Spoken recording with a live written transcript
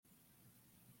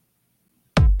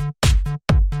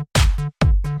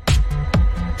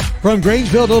From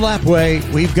Grangeville to Lapway,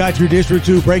 we've got your District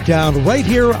 2 breakdown right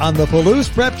here on the Palouse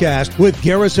Prepcast with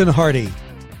Garrison Hardy.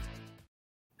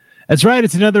 That's right.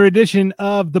 It's another edition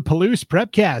of the Palouse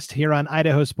Prepcast here on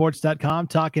idahosports.com,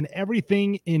 talking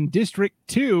everything in District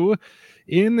 2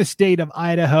 in the state of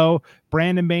Idaho.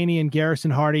 Brandon Baney and Garrison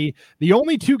Hardy, the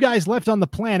only two guys left on the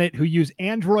planet who use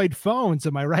Android phones.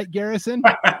 Am I right, Garrison?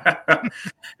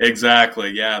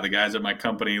 Exactly. Yeah, the guys at my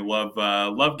company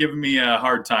love giving me a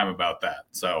hard time about that.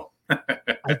 So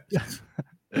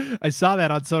I saw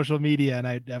that on social media, and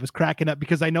I was cracking up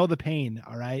because I know the pain.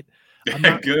 All right.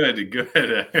 Good.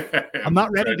 I'm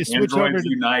not ready to switch Androids over to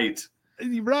unite.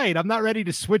 Right. I'm not ready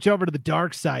to switch over to the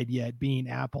dark side yet, being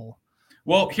Apple.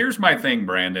 Well, here's my thing,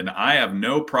 Brandon. I have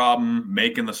no problem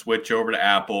making the switch over to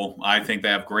Apple. I think they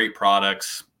have great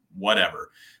products,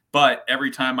 whatever. But every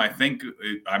time I think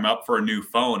I'm up for a new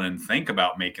phone and think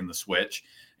about making the switch,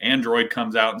 Android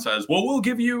comes out and says, well, we'll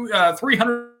give you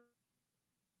 $300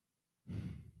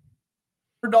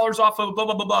 off of blah,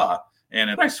 blah, blah, blah. And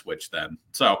I switch then.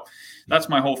 So that's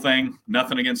my whole thing.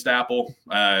 Nothing against Apple.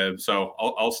 So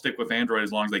I'll stick with Android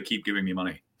as long as they keep giving me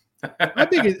money.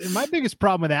 My biggest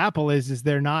problem with Apple is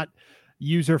they're not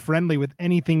user friendly with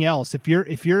anything else. If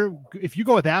you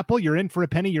go with Apple, you're in for a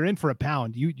penny, you're in for a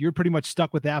pound. You're pretty much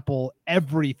stuck with Apple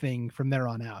everything from there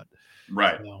on out.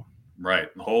 Right. So. Right.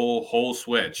 Whole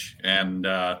switch. And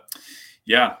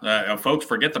folks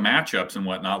forget the matchups and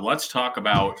whatnot. Let's talk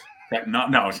about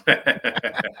no.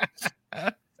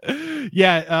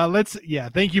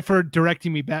 Thank you for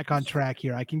directing me back on track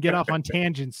here. I can get off on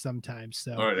tangents sometimes.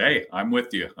 So hey, I'm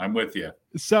with you.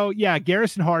 So yeah,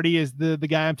 Garrison Hardy is the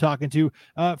guy I'm talking to.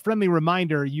 Friendly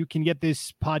reminder, you can get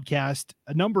this podcast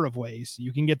a number of ways.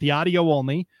 You can get the audio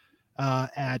only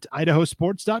at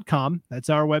idahosports.com. That's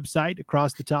our website.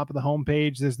 Across the top of the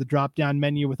homepage, there's the drop-down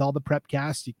menu with all the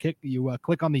Prepcasts. You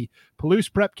click on the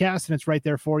Palouse Prepcast, and it's right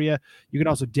there for you. You can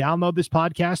also download this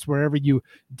podcast wherever you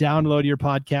download your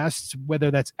podcasts,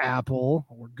 whether that's Apple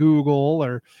or Google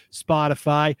or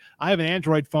Spotify. I have an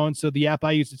Android phone, so the app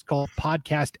I use is called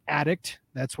Podcast Addict.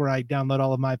 That's where I download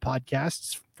all of my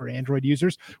podcasts for Android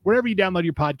users. Wherever you download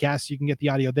your podcasts, you can get the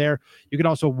audio there. You can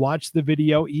also watch the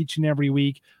video each and every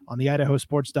week on the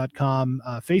idahosports.com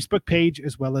Facebook page,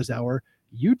 as well as our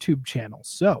YouTube channel.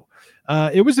 So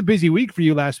it was a busy week for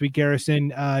you last week,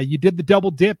 Garrison. You did the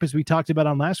double dip, as we talked about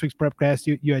on last week's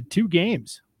Prepcast. You had two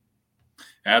games.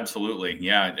 Absolutely.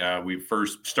 Yeah. We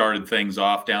first started things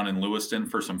off down in Lewiston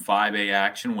for some 5A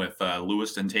action with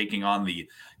Lewiston taking on the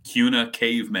Kuna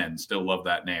Cavemen. Still love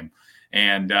that name.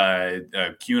 And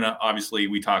Kuna, obviously,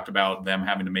 we talked about them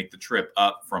having to make the trip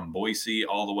up from Boise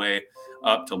all the way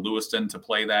up to Lewiston to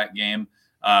play that game.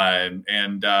 Early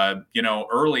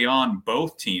on,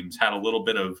 both teams had a little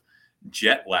bit of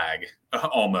jet lag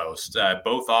almost,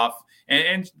 both off.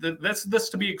 And that's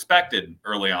to be expected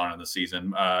early on in the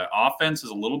season. Offense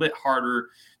is a little bit harder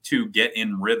to get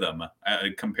in rhythm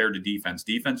compared to defense.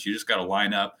 Defense, you just got to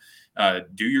line up,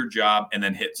 do your job, and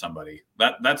then hit somebody.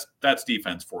 That's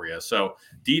defense for you. So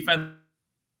defense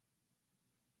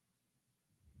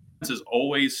is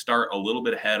always start a little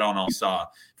bit ahead on all. We saw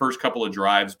first couple of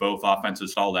drives, both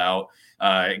offenses stalled out.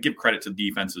 Give credit to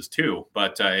defenses too,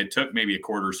 but it took maybe a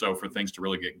quarter or so for things to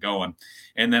really get going.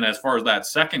 And then as far as that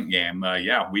second game,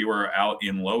 we were out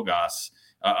in Logos,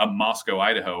 Moscow,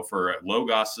 Idaho, for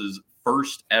Logos's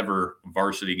first ever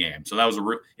varsity game. So that was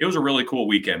it was a really cool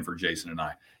weekend for Jason and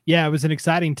I. Yeah, it was an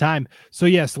exciting time. So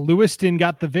yes, Lewiston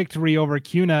got the victory over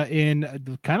Kuna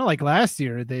in kind of like last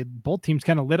year. Both teams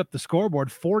kind of lit up the scoreboard,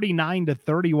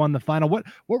 49-31 the final. What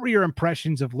were your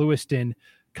impressions of Lewiston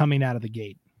coming out of the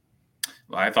gate?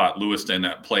 Well, I thought Lewiston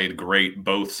played great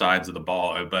both sides of the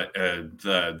ball, but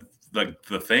the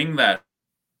thing that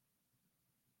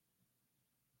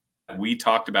we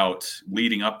talked about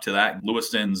leading up to that,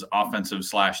 Lewiston's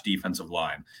offensive/defensive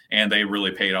line, and they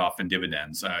really paid off in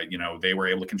dividends. They were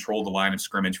able to control the line of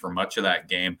scrimmage for much of that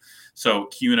game. So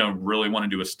Kuna really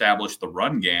wanted to establish the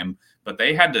run game, but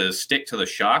they had to stick to the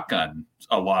shotgun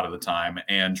a lot of the time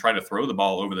and try to throw the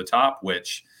ball over the top,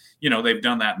 which, they've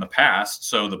done that in the past.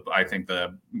 So I think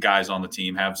the guys on the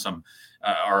team have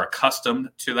are accustomed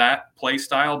to that play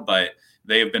style, but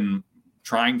they have been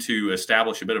trying to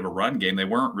establish a bit of a run game. They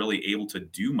weren't really able to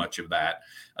do much of that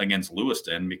against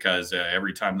Lewiston because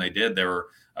every time they did, there were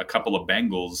a couple of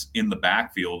Bengals in the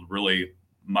backfield really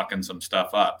mucking some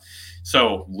stuff up.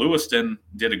 So Lewiston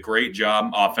did a great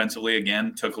job offensively.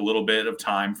 Again, took a little bit of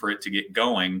time for it to get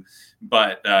going,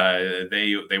 but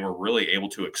they were really able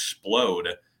to explode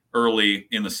early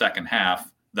in the second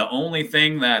half. The only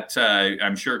thing that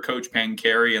I'm sure Coach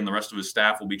Pancari and the rest of his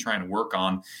staff will be trying to work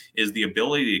on is the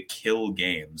ability to kill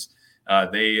games.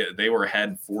 They were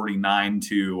ahead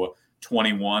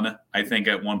 49-21, I think,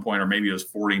 at one point, or maybe it was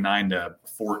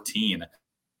 49-14.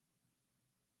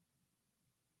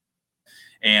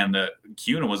 And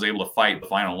CUNA was able to fight the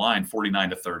final line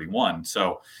 49-31.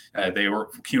 So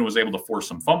CUNA was able to force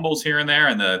some fumbles here and there,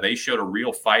 and they showed a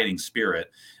real fighting spirit.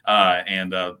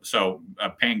 So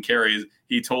Pancari,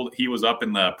 he was up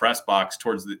in the press box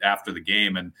after the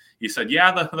game, and he said,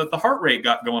 yeah, the heart rate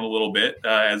got going a little bit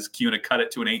as CUNA cut it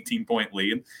to an 18-point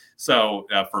lead. So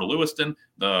for Lewiston,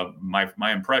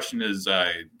 my impression is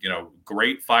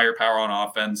great firepower on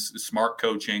offense, smart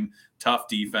coaching, tough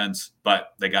defense,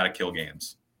 but they got to kill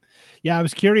games. Yeah, I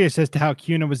was curious as to how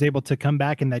CUNA was able to come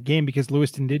back in that game because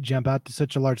Lewiston did jump out to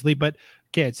such a large lead. But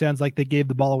okay, it sounds like they gave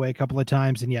the ball away a couple of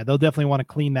times, and yeah, they'll definitely want to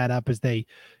clean that up as they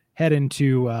head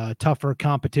into tougher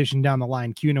competition down the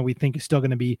line. CUNA, we think, is still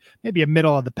going to be maybe a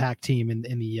middle of the pack team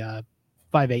in the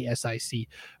 5A SIC.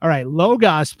 All right,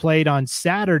 Logos played on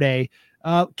Saturday.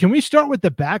 Can we start with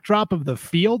the backdrop of the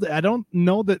field? I don't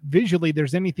know that visually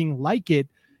there's anything like it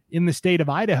in the state of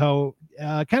Idaho.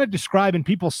 Kind of describe, and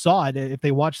people saw it if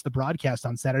they watched the broadcast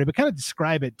on Saturday, but kind of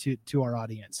describe it to our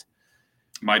audience.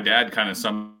 My dad kind of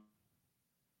summed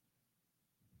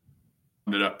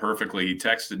it up perfectly. He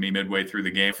texted me midway through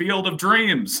the game, "Field of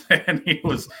Dreams," and he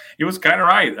was kind of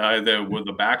right.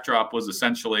 The backdrop was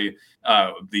essentially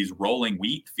these rolling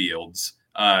wheat fields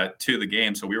to the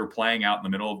game. So we were playing out in the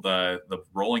middle of the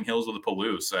rolling hills of the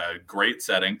Palouse, great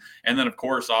setting. And then, of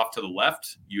course, off to the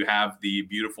left, you have the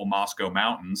beautiful Moscow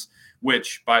Mountains,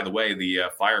 which, by the way, the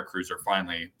fire crews are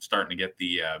finally starting to get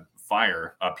the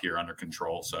fire up here under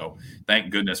control. So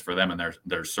thank goodness for them and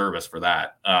their service for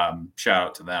that. Shout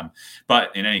out to them.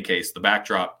 But in any case, the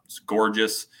backdrop is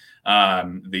gorgeous.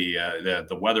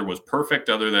 The weather was perfect,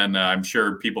 other than I'm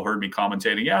sure people heard me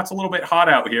commentating, yeah, it's a little bit hot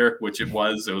out here, which it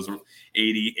was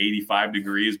 80, 85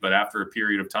 degrees, but after a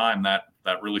period of time that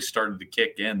really started to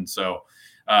kick in. So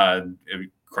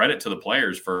credit to the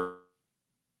players for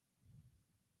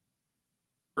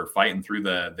fighting through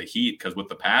the heat, because with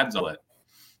the pads on it.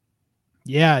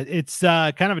 Yeah, it's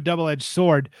kind of a double-edged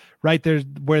sword, right? There's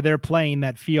where they're playing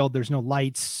that field. There's no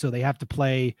lights, so they have to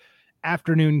play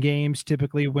afternoon games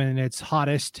typically when it's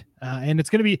hottest, and it's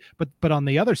going to be. But on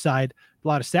the other side, a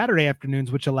lot of Saturday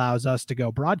afternoons, which allows us to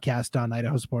go broadcast on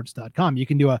idahosports.com. You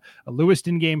can do a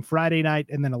Lewiston game Friday night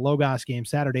and then a Logos game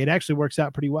Saturday. It actually works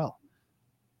out pretty well.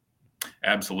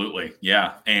 Absolutely.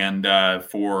 Yeah. And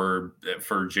for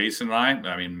Jason and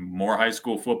I mean, more high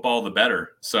school football, the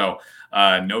better. So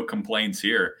no complaints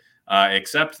here,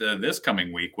 except this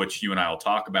coming week, which you and I will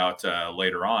talk about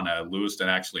later on. Lewiston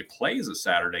actually plays a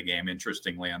Saturday game,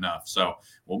 interestingly enough. So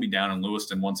we'll be down in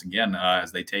Lewiston once again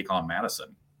as they take on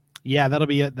Madison. Yeah, that'll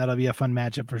be a fun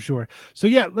matchup for sure. So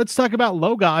yeah, let's talk about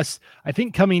Logos. I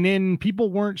think coming in,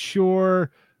 people weren't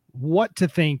sure what to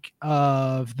think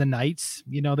of the Knights.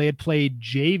 You know, they had played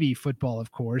JV football,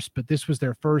 of course, but this was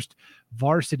their first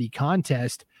varsity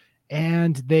contest,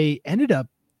 and they ended up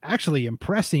actually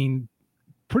impressing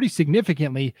pretty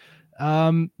significantly.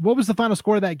 What was the final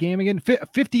score of that game again?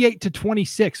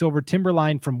 58-26 over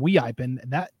Timberline from Weippe, and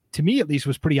that, to me at least,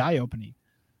 was pretty eye-opening.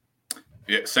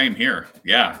 Yeah, same here.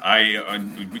 Yeah,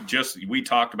 we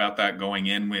talked about that going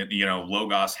in. When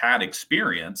Logos had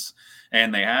experience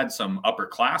and they had some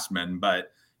upperclassmen,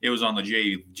 but it was on the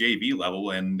JV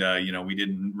level, and we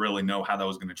didn't really know how that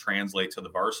was going to translate to the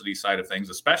varsity side of things,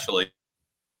 especially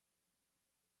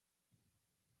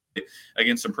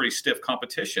against some pretty stiff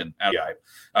competition at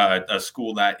a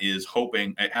school that is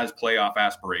hoping, it has playoff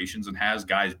aspirations and has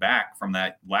guys back from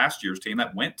that last year's team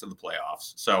that went to the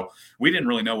playoffs. So we didn't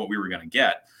really know what we were going to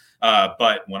get.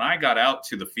 But when I got out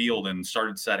to the field and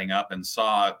started setting up and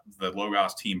saw the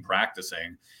Logos team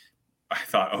practicing, I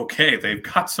thought, okay, they've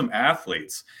got some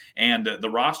athletes, and the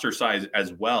roster size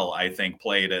as well, I think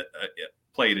paid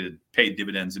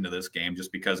dividends into this game,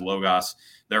 just because Logos,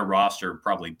 their roster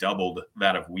probably doubled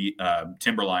that of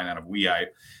Timberline out of Weippe.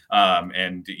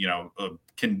 And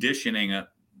conditioning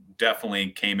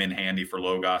definitely came in handy for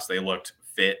Logos. They looked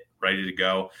fit, ready to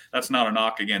go. That's not a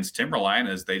knock against Timberline,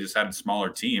 as they just had a smaller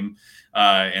team,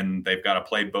 and they've got to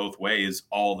play both ways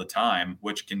all the time,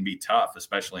 which can be tough,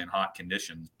 especially in hot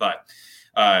conditions. But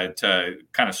to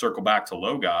kind of circle back to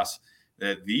Logos,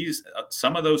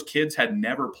 some of those kids had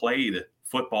never played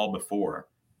football before,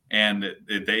 and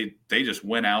they just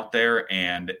went out there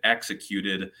and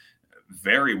executed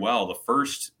very well the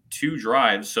first two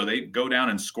drives. So they go down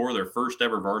and score their first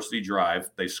ever varsity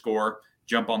drive. They score,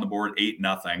 jump on the board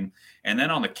 8-0, and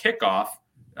then on the kickoff,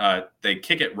 they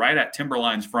kick it right at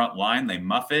Timberline's front line. They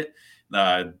muff it.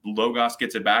 Logos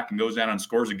gets it back and goes down and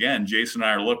scores again. Jason and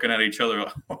I are looking at each other.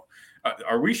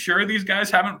 Are we sure these guys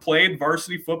haven't played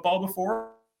varsity football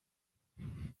before?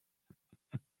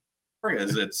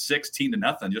 Is it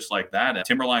 16-0 just like that?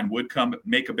 Timberline would come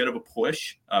make a bit of a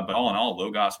push, but all in all,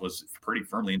 Logos was pretty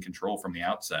firmly in control from the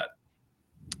outset.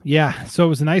 Yeah, so it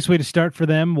was a nice way to start for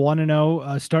them.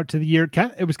 1-0 start to the year.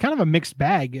 It was kind of a mixed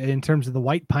bag in terms of the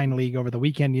White Pine League over the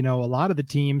weekend. A lot of the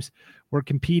teams were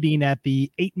competing at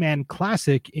the 8-man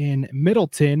classic in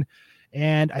Middleton.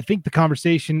 And I think the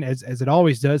conversation, as it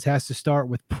always does, has to start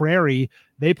with Prairie.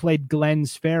 They played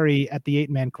Glens Ferry at the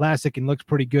 8-man classic and looked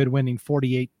pretty good, winning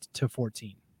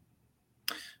 48-14.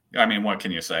 I mean, what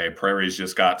can you say? Prairie's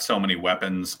just got so many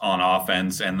weapons on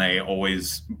offense, and they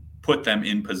always put them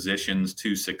in positions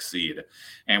to succeed.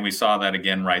 And we saw that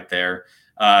again right there.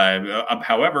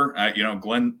 However,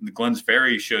 Glens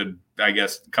Ferry should, I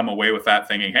guess, come away with that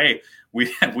thinking, hey,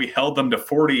 we held them to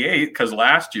 48 because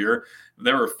last year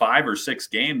there were 5 or 6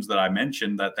 games that I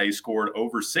mentioned that they scored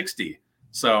over 60.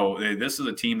 So this is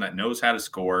a team that knows how to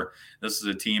score. This is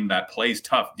a team that plays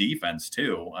tough defense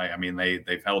too. I mean,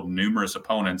 they've held numerous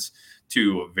opponents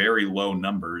to very low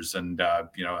numbers, and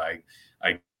I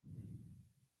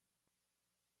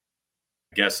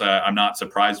guess I'm not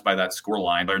surprised by that score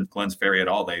line. Glens Ferry at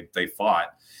all. They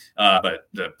fought, but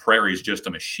the Prairie is just a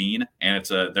machine, and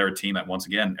they're a team that once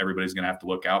again everybody's going to have to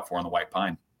look out for on the White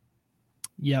Pine.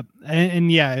 Yep.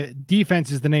 And yeah,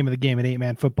 defense is the name of the game in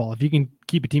 8-man football. If you can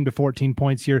keep a team to 14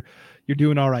 points, you're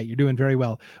doing all right. You're doing very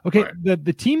well. Okay. Right.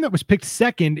 The team that was picked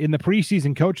second in the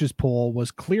preseason coaches poll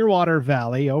was Clearwater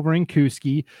Valley over in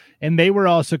Kuski, and they were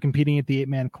also competing at the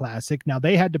 8-man classic. Now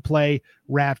they had to play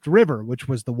Raft River, which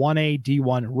was the 1A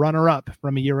D1 runner-up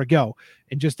from a year ago.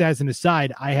 And just as an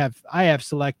aside, I have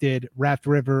selected Raft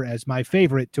River as my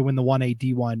favorite to win the 1A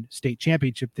D1 state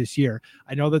championship this year.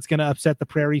 I know that's going to upset the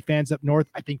Prairie fans up north.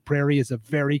 I think Prairie is a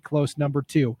very close number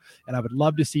 2, and I would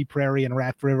love to see Prairie and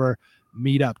Raft River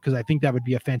meet up because I think that would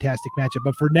be a fantastic matchup.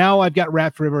 But for now, I've got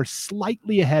Raft River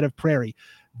slightly ahead of Prairie.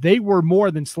 They were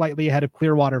more than slightly ahead of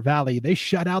Clearwater Valley. They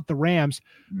shut out the Rams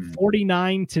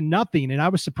 49-0. And I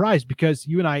was surprised because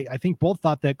you and I think both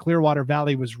thought that Clearwater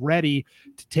Valley was ready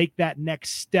to take that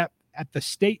next step at the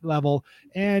state level.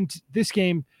 And this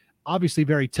game, obviously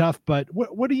very tough, but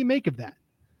what do you make of that?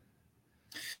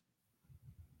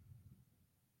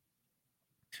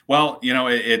 Well,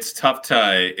 it's tough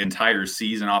to entire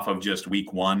season off of just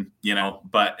week 1,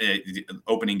 but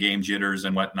opening game jitters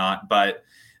and whatnot. But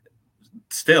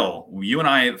still, you and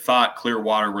I thought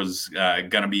Clearwater was going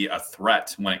to be a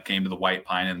threat when it came to the White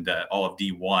Pine and all of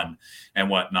D1 and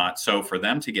whatnot. So for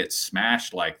them to get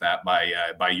smashed like that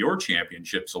by your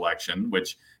championship selection,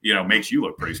 which makes you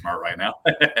look pretty smart right now,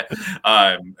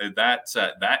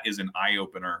 that is an eye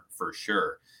opener for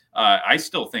sure. I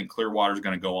still think Clearwater is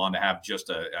going to go on to have just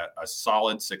a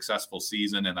solid, successful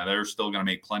season, and they're still going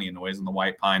to make plenty of noise in the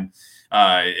White Pine.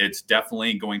 It's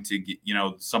definitely going to get,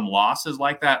 some losses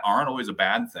like that aren't always a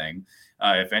bad thing.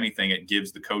 If anything, it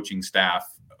gives the coaching staff,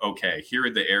 okay, here are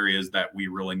the areas that we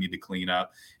really need to clean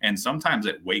up. And sometimes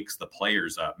it wakes the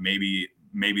players up. Maybe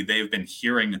they've been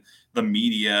hearing the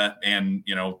media and,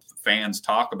 fans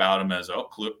talk about them as,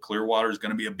 Clearwater is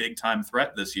going to be a big time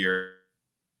threat this year.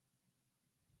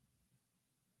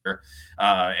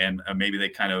 And maybe they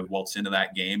kind of waltz into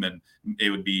that game and it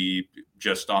would be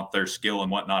just off their skill and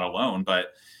whatnot alone.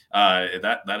 But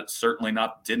that certainly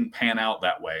didn't pan out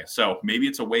that way. So maybe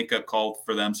it's a wake up call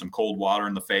for them, some cold water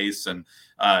in the face, and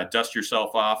dust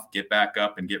yourself off, get back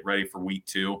up and get ready for week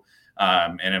 2.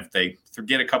 And if they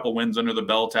get a couple wins under the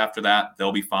belt after that,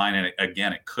 they'll be fine. And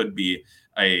again, it could be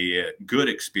a good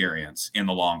experience in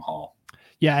the long haul.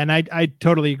 Yeah, and I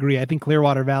totally agree. I think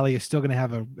Clearwater Valley is still going to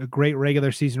have a great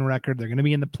regular season record. They're going to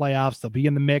be in the playoffs. They'll be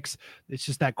in the mix. It's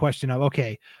just that question of,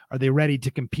 okay, are they ready to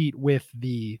compete with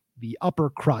the upper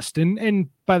crust? And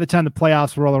by the time the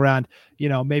playoffs roll around,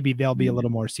 maybe they'll be a little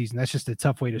more seasoned. That's just a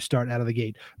tough way to start out of the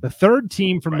gate. The third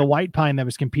team from the White Pine that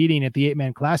was competing at the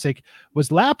 8-man classic was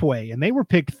Lapwai, and they were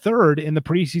picked third in the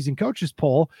preseason coaches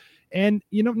poll. And,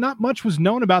 not much was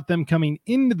known about them coming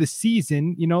into the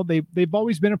season. They've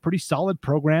always been a pretty solid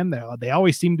program. They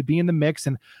always seem to be in the mix.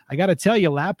 And I got to tell you,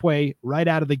 Lapwai, right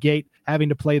out of the gate, having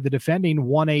to play the defending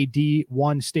 1A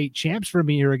D1 state champs from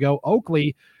a year ago,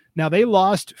 Oakley. Now, they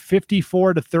lost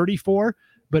 54-34,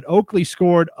 but Oakley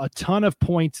scored a ton of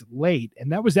points late.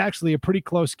 And that was actually a pretty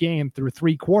close game through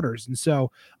 3 quarters. And so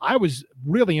I was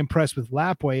really impressed with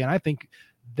Lapwai. And I think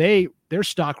their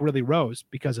stock really rose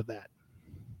because of that.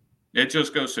 It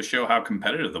just goes to show how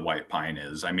competitive the White Pine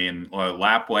is. I mean,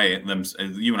 Lapwai,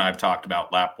 you and I have talked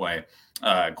about Lapwai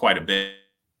quite a bit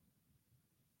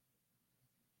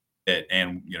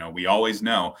And, we always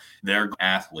know they're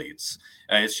athletes.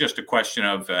 It's just a question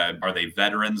of are they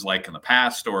veterans like in the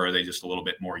past, or are they just a little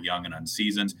bit more young and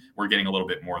unseasoned? We're getting a little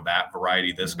bit more of that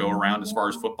variety this go around as far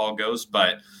as football goes.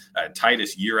 But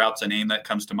Titus Yearout's a name that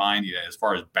comes to mind. As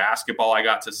far as basketball, I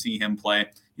got to see him play.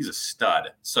 He's a stud.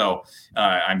 So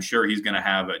I'm sure he's going to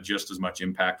have just as much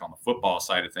impact on the football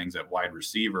side of things at wide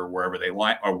receiver, wherever they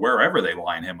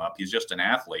line him up. He's just an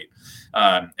athlete.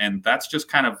 And that's just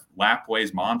kind of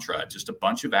Lapway's mantra, just a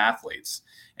bunch of athletes.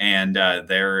 And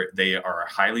they are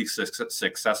highly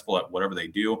successful at whatever they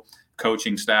do.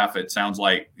 Coaching staff, it sounds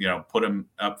like, put them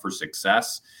up for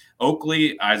success.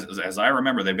 Oakley, as I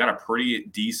remember, they've got a pretty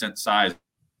decent size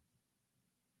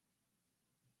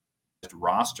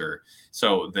roster,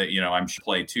 so that I'm sure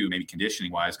play too, maybe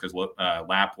conditioning wise, because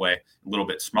Lapway a little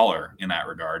bit smaller in that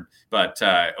regard. But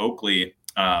Oakley,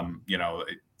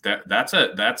 that's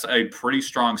a pretty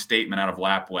strong statement out of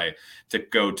Lapway to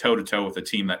go toe to toe with a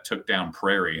team that took down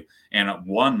Prairie and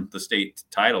won the state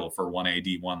title for 1A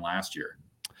D1 last year.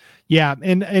 Yeah,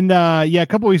 and a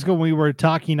couple of weeks ago when we were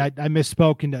talking, I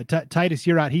misspoke. And Titus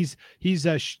Yearout,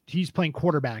 he's playing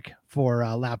quarterback for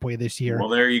Lapway this year. Well,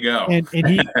 there you go. And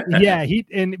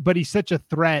but he's such a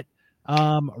threat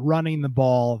running the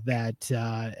ball that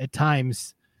at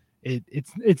times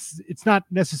it's not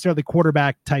necessarily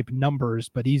quarterback type numbers,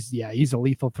 but he's a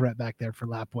lethal threat back there for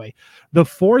Lapway. The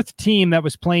fourth team that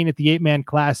was playing at the 8-man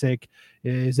classic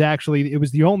is it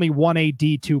was the only 1A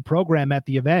D2 program at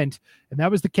the event, and that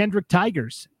was the Kendrick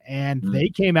Tigers. And they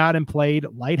came out and played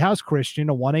Lighthouse Christian,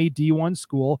 a 1A D1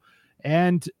 school,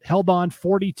 and held on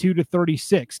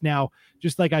 42-36. Now,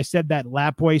 just like I said, that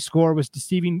Lapway score was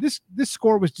deceiving. This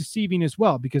score was deceiving as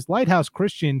well, because Lighthouse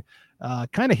Christian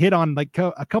kind of hit on like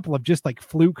a couple of just like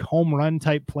fluke home run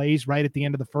type plays right at the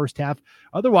end of the first half.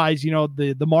 Otherwise,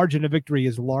 the margin of victory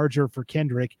is larger for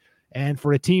Kendrick. And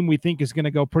for a team we think is going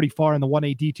to go pretty far in the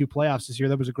 1A D2 playoffs this year,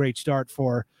 that was a great start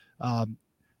for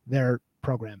their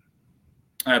program.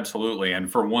 Absolutely.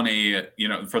 And for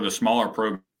 1A, for the smaller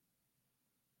programs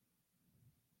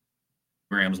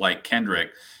like Kendrick,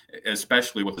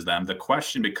 especially with them, the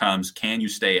question becomes, can you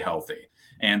stay healthy?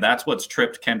 And that's what's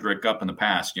tripped Kendrick up in the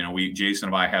past. Jason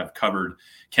and I have covered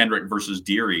Kendrick versus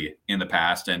Deary in the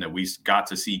past, and we got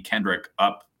to see Kendrick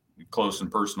up close and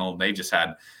personal. They just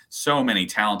had so many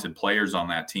talented players on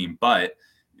that team. But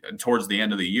towards the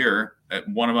end of the year,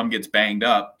 one of them gets banged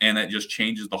up, and that just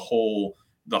changes the whole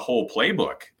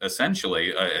playbook,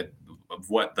 essentially, of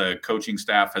what the coaching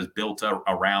staff has built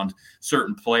around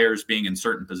certain players being in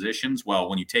certain positions. Well,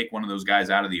 when you take one of those guys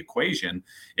out of the equation,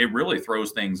 it really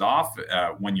throws things off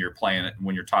when you're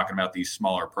talking about these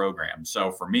smaller programs. So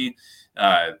for me,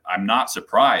 I'm not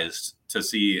surprised to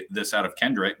see this out of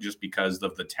Kendrick, just because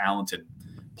of the talented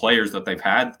players that they've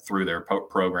had through their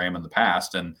program in the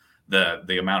past, and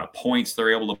the amount of points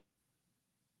they're able to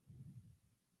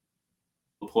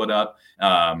put up,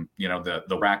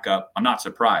 the rack up. I'm not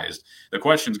surprised. The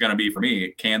question is going to be for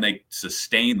me, can they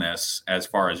sustain this as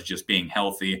far as just being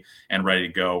healthy and ready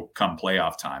to go come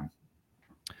playoff time?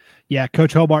 Yeah,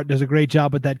 Coach Hobart does a great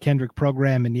job with that Kendrick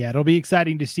program. And it'll be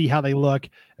exciting to see how they look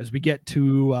as we get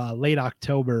to late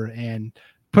October and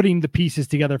putting the pieces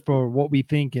together for what we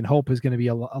think and hope is going to be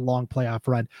a long playoff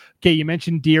run. Okay, you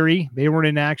mentioned Deary. They were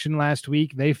in action last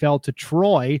week. They fell to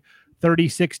Troy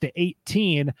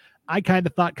 36-18. I kind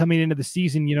of thought coming into the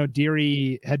season,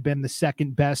 Deary had been the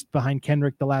second best behind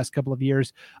Kendrick the last couple of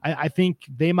years. I think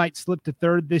they might slip to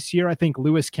third this year. I think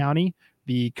Lewis County,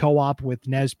 the co-op with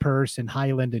Nez Perce and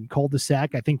Highland and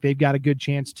Cul-de-sac, I think they've got a good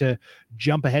chance to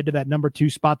jump ahead to that number 2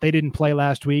 spot. They didn't play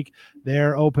last week.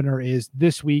 Their opener is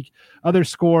this week. Other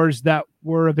scores that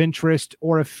were of interest: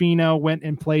 Orofino went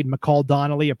and played McCall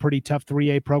Donnelly, a pretty tough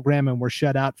 3A program, and were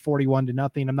shut out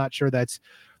 41-0. I'm not sure that's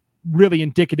really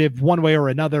indicative one way or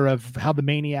another of how the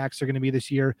Maniacs are going to be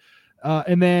this year.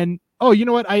 And then, you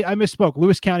know what? I misspoke.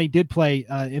 Lewis County did play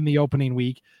in the opening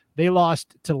week. They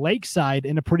lost to Lakeside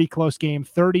in a pretty close game,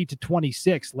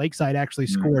 30-26. Lakeside actually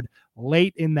scored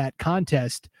late in that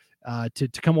contest to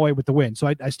come away with the win.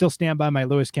 So I still stand by my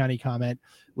Lewis County comment.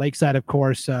 Lakeside, of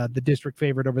course, the district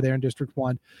favorite over there in District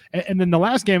 1. And then the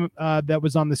last game that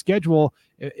was on the schedule,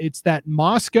 it's that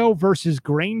Moscow versus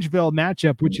Grangeville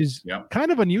matchup, which is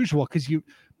kind of unusual because you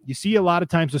see a lot of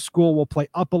times a school will play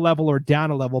up a level or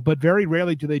down a level, but very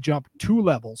rarely do they jump 2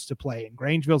 levels to play. And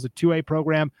Grangeville's a 2A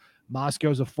program.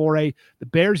 Moscow's a 4A. The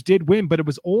Bears did win, but it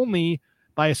was only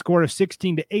by a score of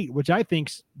 16-8, which I think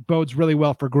bodes really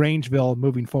well for Grangeville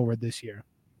moving forward this year.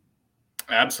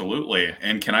 Absolutely.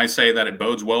 And can I say that it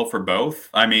bodes well for both?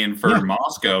 I mean, for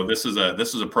Moscow, this is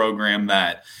a program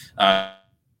that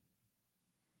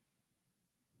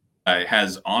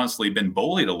has honestly been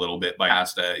bullied a little bit by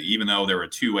past, even though they're a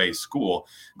 2A school.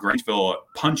 Grangeville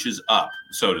punches up,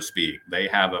 so to speak. They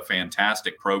have a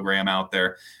fantastic program out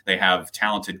there. They have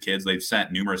talented kids. They've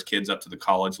sent numerous kids up to the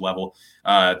college level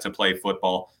to play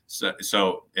football.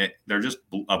 So they're just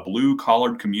a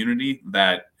blue-collared community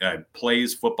that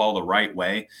plays football the right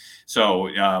way. So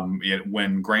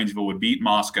when Grangeville would beat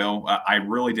Moscow, I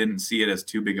really didn't see it as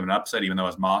too big of an upset, even though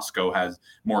as Moscow has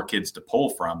more kids to pull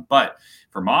from. But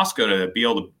for Moscow to be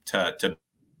able to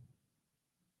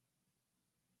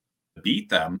beat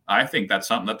them, I think that's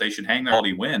something that they should hang their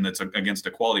quality win that's against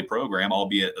a quality program,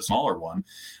 albeit a smaller one.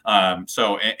 And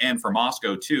for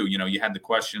Moscow too, you had the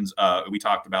questions. We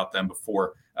talked about them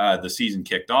before the season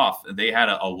kicked off. They had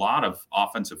a lot of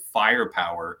offensive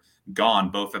firepower gone,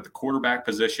 both at the quarterback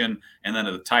position and then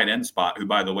at the tight end spot, who,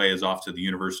 by the way, is off to the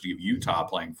University of Utah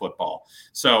playing football.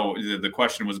 So the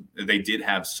question was, they did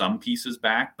have some pieces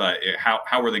back, but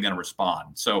how were they going to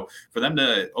respond? So for them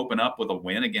to open up with a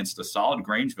win against a solid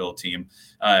Grangeville team,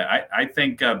 I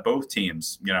think both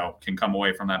teams, can come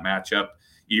away from that matchup,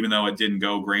 even though it didn't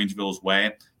go Grangeville's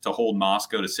way. To hold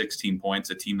Moscow to 16 points,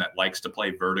 a team that likes to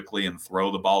play vertically and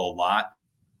throw the ball a lot,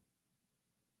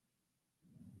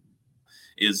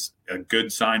 is a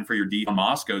good sign for your D on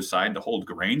Moscow's side. To hold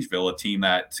Grangeville, a team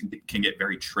that can get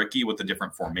very tricky with the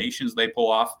different formations they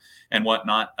pull off and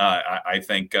whatnot. I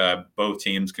think both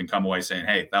teams can come away saying,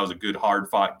 hey, that was a good,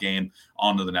 hard-fought game.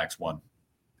 On to the next one.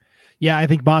 Yeah, I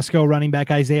think Moscow running back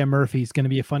Isaiah Murphy is going to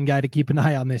be a fun guy to keep an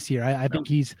eye on this year. I think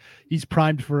he's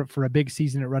primed for a big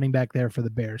season at running back there for the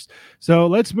Bears. So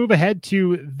let's move ahead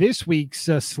to this week's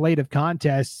slate of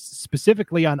contests,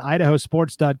 specifically on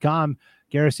idahosports.com.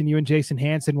 Garrison, you and Jason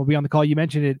Hanson will be on the call. You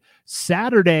mentioned it,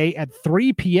 Saturday at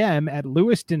 3 p.m. at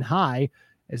Lewiston High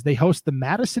as they host the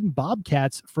Madison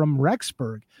Bobcats from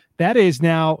Rexburg. That is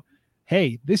now,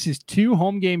 hey, this is 2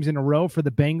 home games in a row for the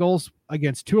Bengals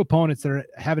against 2 opponents that are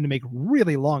having to make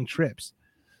really long trips.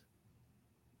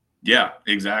 Yeah,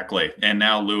 exactly. And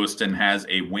now Lewiston has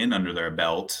a win under their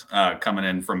belt coming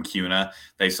in from CUNA.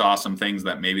 They saw some things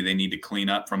that maybe they need to clean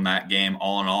up from that game.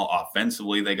 All in all,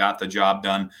 offensively, they got the job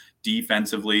done.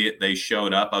 Defensively, they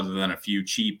showed up, other than a few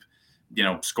cheap,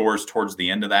 scores towards the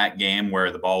end of that game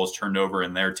where the ball was turned over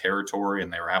in their territory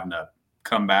and they were having to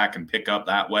come back and pick up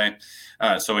that way.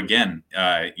 So again,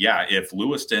 if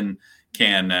Lewiston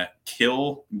can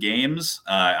kill games,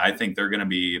 I think they're going to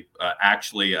be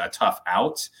actually a tough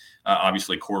out.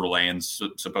 Obviously, Coeur d'Alene's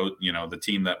the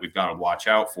team that we've got to watch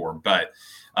out for. But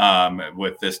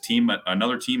with this team,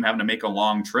 another team having to make a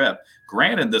long trip.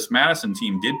 Granted, this Madison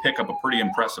team did pick up a pretty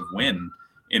impressive win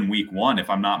in week 1, if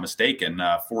I'm not mistaken,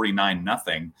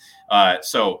 49-0.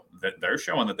 So they're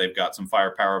showing that they've got some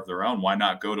firepower of their own. Why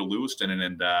not go to Lewiston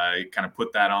and kind of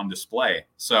put that on display?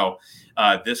 So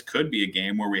this could be a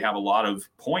game where we have a lot of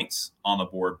points on the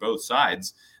board, both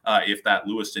sides, if that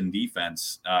Lewiston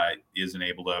defense isn't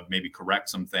able to maybe correct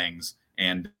some things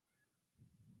and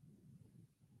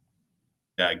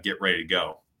get ready to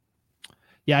go.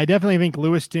 Yeah, I definitely think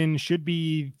Lewiston should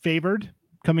be favored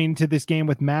coming into this game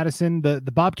with Madison. The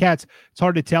Bobcats, it's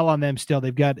hard to tell on them still.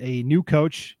 They've got a new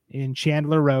coach in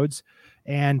Chandler Rhodes,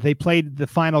 and they played the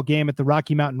final game at the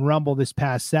Rocky Mountain Rumble this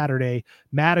past Saturday.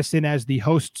 Madison, as the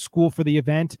host school for the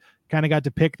event, kind of got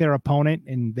to pick their opponent,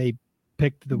 and they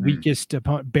picked the weakest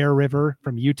opponent, Bear River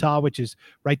from Utah, which is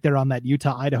right there on that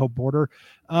Utah-Idaho border.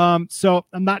 So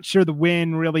I'm not sure the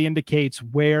win really indicates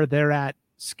where they're at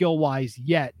skill-wise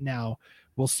yet. Now,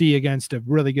 we'll see against a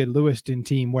really good Lewiston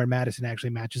team where Madison actually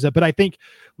matches up. But I think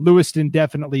Lewiston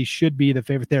definitely should be the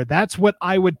favorite there. That's what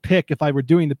I would pick if I were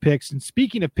doing the picks. And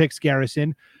speaking of picks,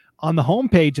 Garrison, on the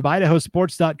homepage of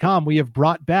idahosports.com, we have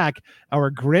brought back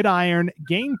our Gridiron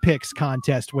Game Picks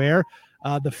contest where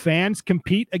the fans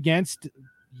compete against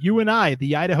you and I,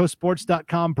 the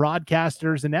idahosports.com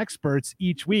broadcasters and experts.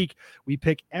 Each week, we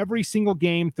pick every single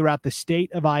game throughout the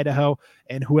state of Idaho,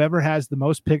 and whoever has the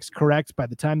most picks correct by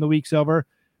the time the week's over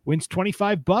wins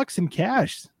 $25 in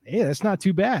cash. Hey, that's not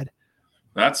too bad.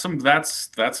 That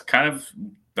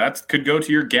could go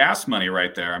to your gas money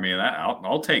right there. I mean,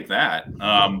 I'll take that.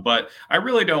 But I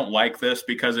really don't like this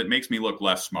because it makes me look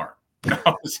less smart.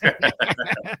 That's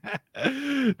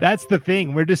the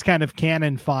thing. We're just kind of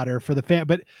cannon fodder for the fan.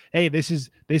 But hey, this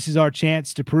is our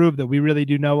chance to prove that we really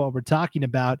do know what we're talking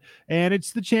about, and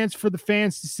it's the chance for the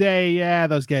fans to say, "Yeah,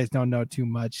 those guys don't know too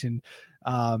much." And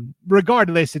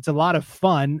regardless, it's a lot of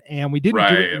fun, and we didn't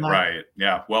do it right.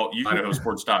 Yeah. Well, you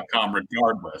idahosports.com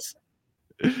regardless.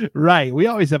 Right. We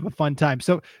always have a fun time.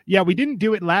 So yeah, we didn't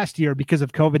do it last year because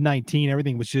of COVID-19.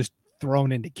 Everything was just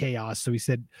thrown into chaos. So we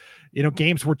said,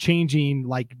 games were changing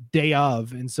like day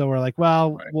of. And so we're like,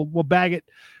 well, we'll bag it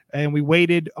And we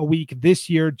waited a week this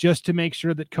year just to make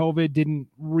sure that COVID didn't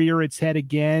rear its head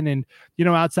again. And,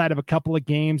 outside of a couple of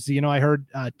games, I heard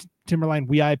Timberline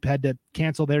Weep had to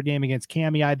cancel their game against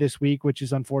Cami this week, which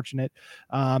is unfortunate.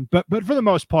 But for the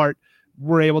most part,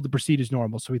 we're able to proceed as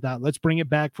normal. So we thought, let's bring it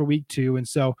back for week 2. And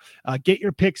so get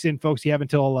your picks in, folks. You have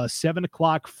until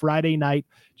 7:00 Friday night.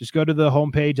 Just go to the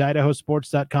homepage,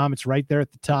 idahosports.com. It's right there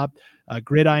at the top.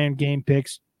 Gridiron game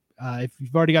picks. If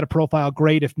you've already got a profile,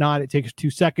 great. If not, it takes 2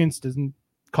 seconds, doesn't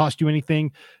cost you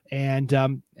anything. And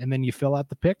then you fill out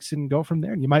the picks and go from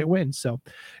there, and you might win. So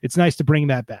it's nice to bring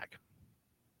that back.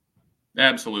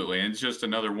 Absolutely. And it's just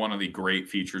another one of the great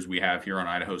features we have here on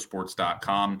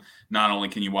idahosports.com. Not only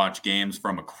can you watch games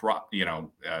from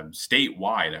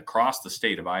statewide across the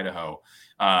state of Idaho,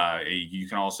 you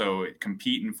can also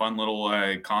compete in fun little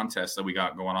contests that we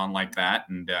got going on like that,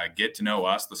 and get to know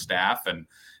us, the staff, and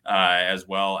as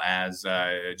well as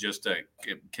just to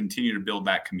continue to build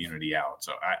that community out.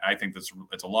 So I think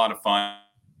it's a lot of fun.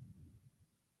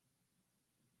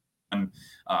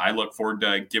 I look forward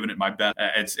to giving it my best.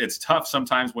 It's tough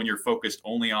sometimes when you're focused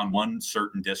only on one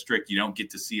certain district. You don't get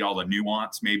to see all the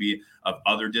nuance maybe of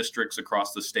other districts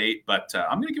across the state, but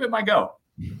I'm going to give it my go.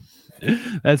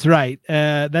 That's right.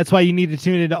 That's why you need to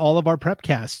tune into all of our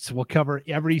prepcasts. We'll cover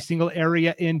every single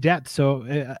area in depth.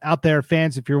 So out there,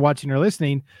 fans, if you're watching or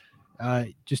listening,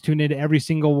 just tune into every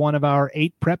single one of our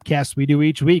 8 prepcasts we do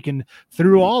each week. And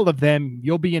through all of them,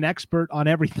 you'll be an expert on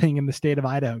everything in the state of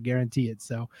Idaho, guarantee it.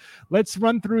 So let's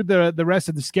run through the rest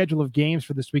of the schedule of games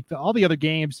for this week. All the other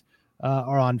games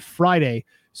are on Friday.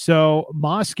 So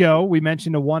Moscow, we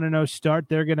mentioned a 1-0 start.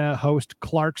 They're going to host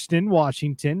Clarkston,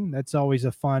 Washington. That's always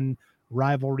a fun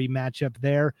rivalry matchup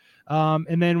there.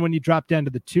 And then when you drop down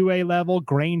to the 2A level,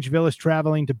 Grangeville is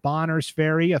traveling to Bonners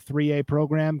Ferry, a 3A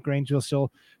program. Grangeville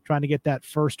still trying to get that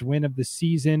first win of the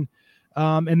season.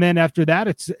 And then after that,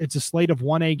 it's a slate of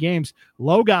 1A games.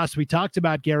 Logos, we talked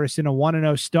about, Garrison, a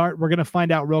 1-0 start. We're going to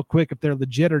find out real quick if they're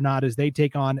legit or not as they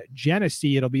take on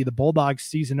Genesee. It'll be the Bulldogs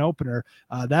season opener.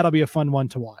 That'll be a fun one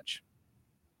to watch.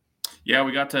 Yeah,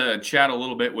 we got to chat a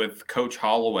little bit with Coach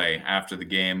Holloway after the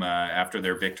game, after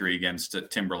their victory against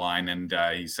Timberline, and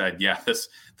he said, "Yeah, this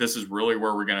is really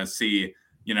where we're going to see,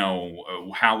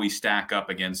 how we stack up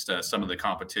against some of the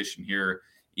competition here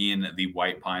in the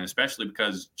White Pine, especially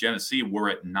because Genesee, were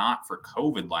it not for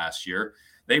COVID last year,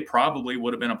 they probably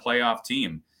would have been a playoff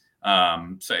team."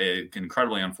 So it's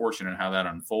incredibly unfortunate how that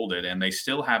unfolded, and they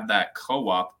still have that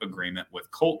co-op agreement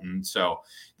with Colton. So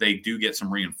they do get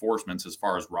some reinforcements as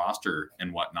far as roster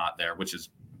and whatnot there, which is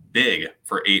big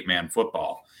for 8-man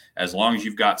football. As long as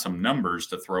you've got some numbers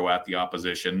to throw at the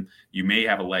opposition, you may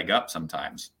have a leg up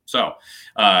sometimes. So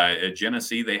at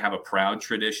Genesee, they have a proud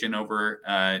tradition over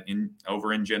in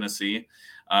Genesee.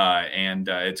 And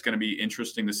it's going to be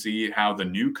interesting to see how the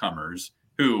newcomers,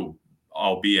 who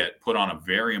albeit put on a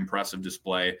very impressive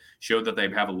display, showed that they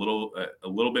have a little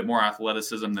bit more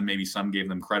athleticism than maybe some gave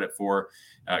them credit for.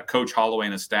 Coach Holloway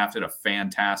and his staff did a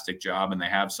fantastic job, and they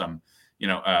have some,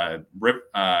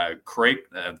 Craig,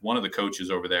 one of the coaches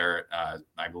over there,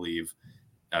 I believe,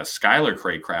 Skylar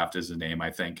Craycraft is his name, I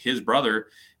think. His brother,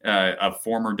 a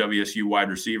former WSU wide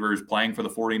receiver, is playing for the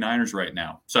 49ers right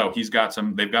now. So they've got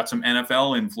some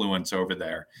NFL influence over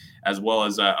there, as well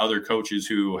as other coaches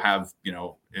who have,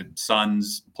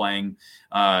 sons playing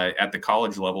at the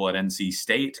college level at NC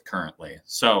State currently.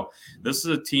 So this is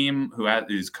a team who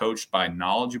is coached by a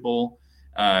knowledgeable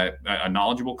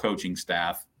coaching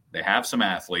staff. They have some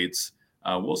athletes.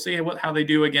 We'll see how they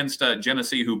do against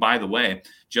Genesee, who, by the way,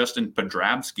 Justin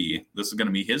Podrabski, this is going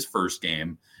to be his first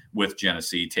game with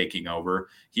Genesee taking over.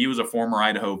 He was a former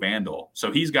Idaho Vandal,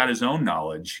 so he's got his own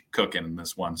knowledge cooking in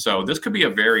this one. So this could be a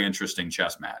very interesting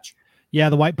chess match. Yeah,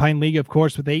 the White Pine League, of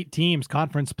course, with 8 teams,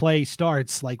 conference play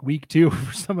starts like week 2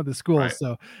 for some of the schools, right.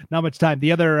 So not much time.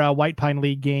 The other White Pine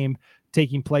League game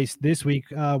taking place this week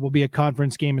will be a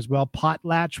conference game as well.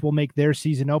 Potlatch will make their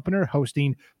season opener,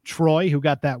 hosting Troy, who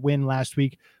got that win last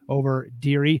week over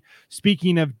Deary.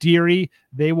 Speaking of Deary,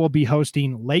 they will be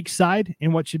hosting Lakeside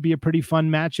in what should be a pretty fun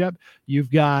matchup. You've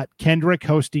got Kendrick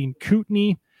hosting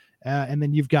Kootenai, and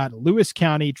then you've got Lewis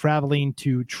County traveling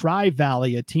to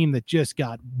Tri-Valley, a team that just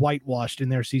got whitewashed in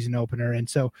their season opener. And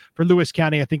so for Lewis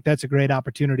County, I think that's a great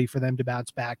opportunity for them to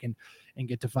bounce back and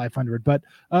get to 500. But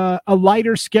a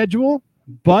lighter schedule,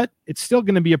 but it's still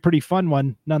going to be a pretty fun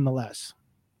one nonetheless.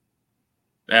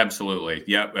 Absolutely.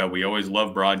 Yeah. We always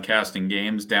love broadcasting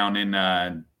games down in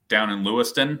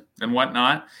Lewiston and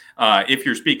whatnot. If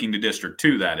you're speaking to District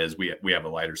 2, that is, we have a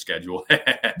lighter schedule.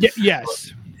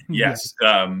 Yes. Yes.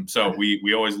 So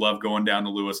we always love going down to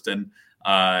Lewiston.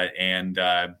 And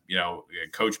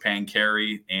Coach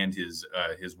Pancari and his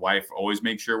wife always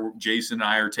make sure Jason and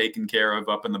I are taken care of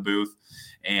up in the booth,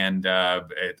 and a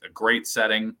great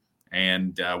setting.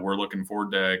 And we're looking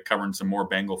forward to covering some more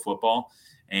Bengal football.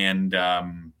 And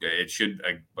it should,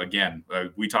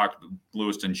 we talked,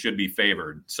 Lewiston should be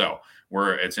favored. So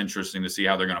it's interesting to see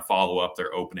how they're going to follow up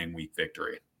their opening week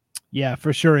victory. Yeah,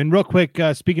 for sure. And real quick,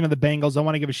 speaking of the Bengals, I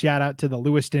want to give a shout out to the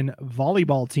Lewiston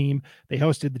volleyball team. They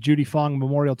hosted the Judy Fong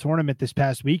Memorial Tournament this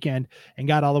past weekend and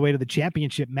got all the way to the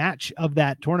championship match of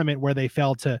that tournament, where they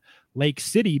fell to Lake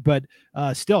City. But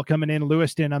still, coming in,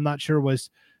 Lewiston, I'm not sure was,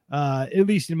 at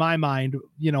least in my mind,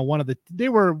 they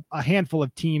were a handful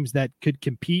of teams that could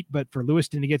compete, but for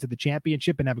Lewiston to get to the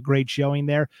championship and have a great showing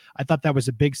there, I thought that was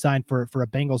a big sign for a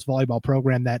Bengals volleyball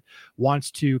program that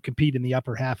wants to compete in the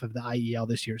upper half of the IEL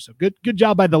this year. So good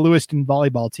job by the Lewiston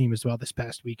volleyball team as well this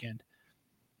past weekend.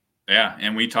 Yeah,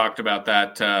 and we talked about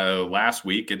that last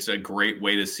week. It's a great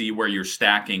way to see where you're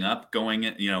stacking up going,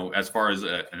 as far as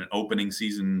an opening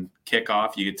season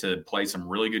kickoff. You get to play some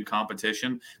really good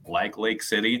competition like Lake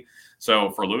City. So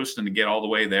for Lewiston to get all the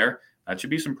way there, that should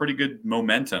be some pretty good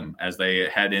momentum as they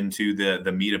head into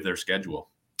the meat of their schedule.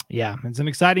 Yeah, it's an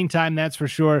exciting time, that's for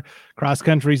sure. Cross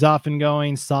country's often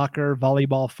going, soccer,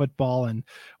 volleyball, football, and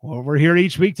we're here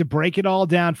each week to break it all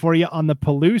down for you on the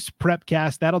Palouse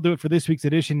Prepcast. That'll do it for this week's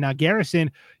edition. Now,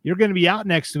 Garrison, you're going to be out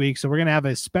next week, so we're going to have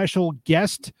a special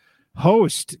guest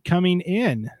host coming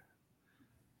in.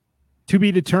 To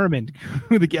be determined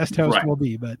who the guest host will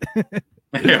be, but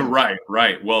yeah,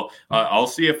 right. Well, I'll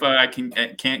see if I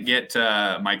can't get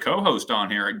my co-host on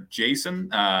here,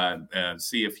 Jason.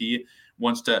 See if he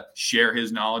wants to share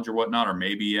his knowledge or whatnot, or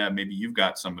maybe you've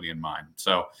got somebody in mind.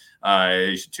 So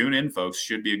you should tune in, folks.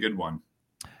 Should be a good one.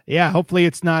 Yeah, hopefully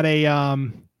it's not a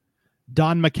Don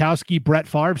Majkowski, Brett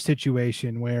Favre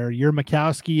situation where you're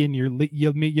Majkowski and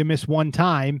you miss one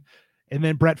time, and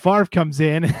then Brett Favre comes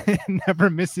in and never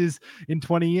misses in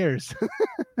 20 years.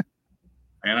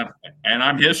 And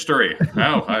I'm history.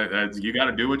 No, you got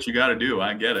to do what you got to do.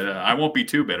 I get it. I won't be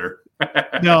too bitter.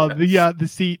 No, the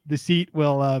seat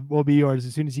will be yours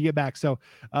as soon as you get back. So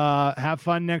have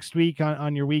fun next week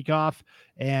on your week off,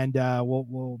 and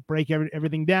we'll break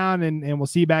everything down, and we'll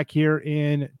see you back here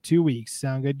in 2 weeks.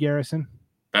 Sound good, Garrison?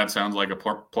 That sounds like a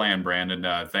plan,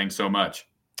 Brandon. Thanks so much.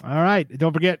 All right.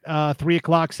 Don't forget,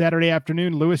 3:00 Saturday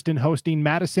afternoon, Lewiston hosting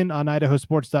Madison on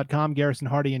idahosports.com. Garrison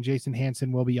Hardy and Jason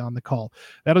Hansen will be on the call.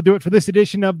 That'll do it for this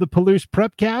edition of the Palouse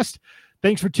Prepcast.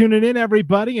 Thanks for tuning in,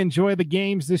 everybody. Enjoy the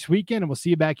games this weekend, and we'll see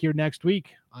you back here next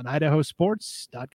week on idahosports.com.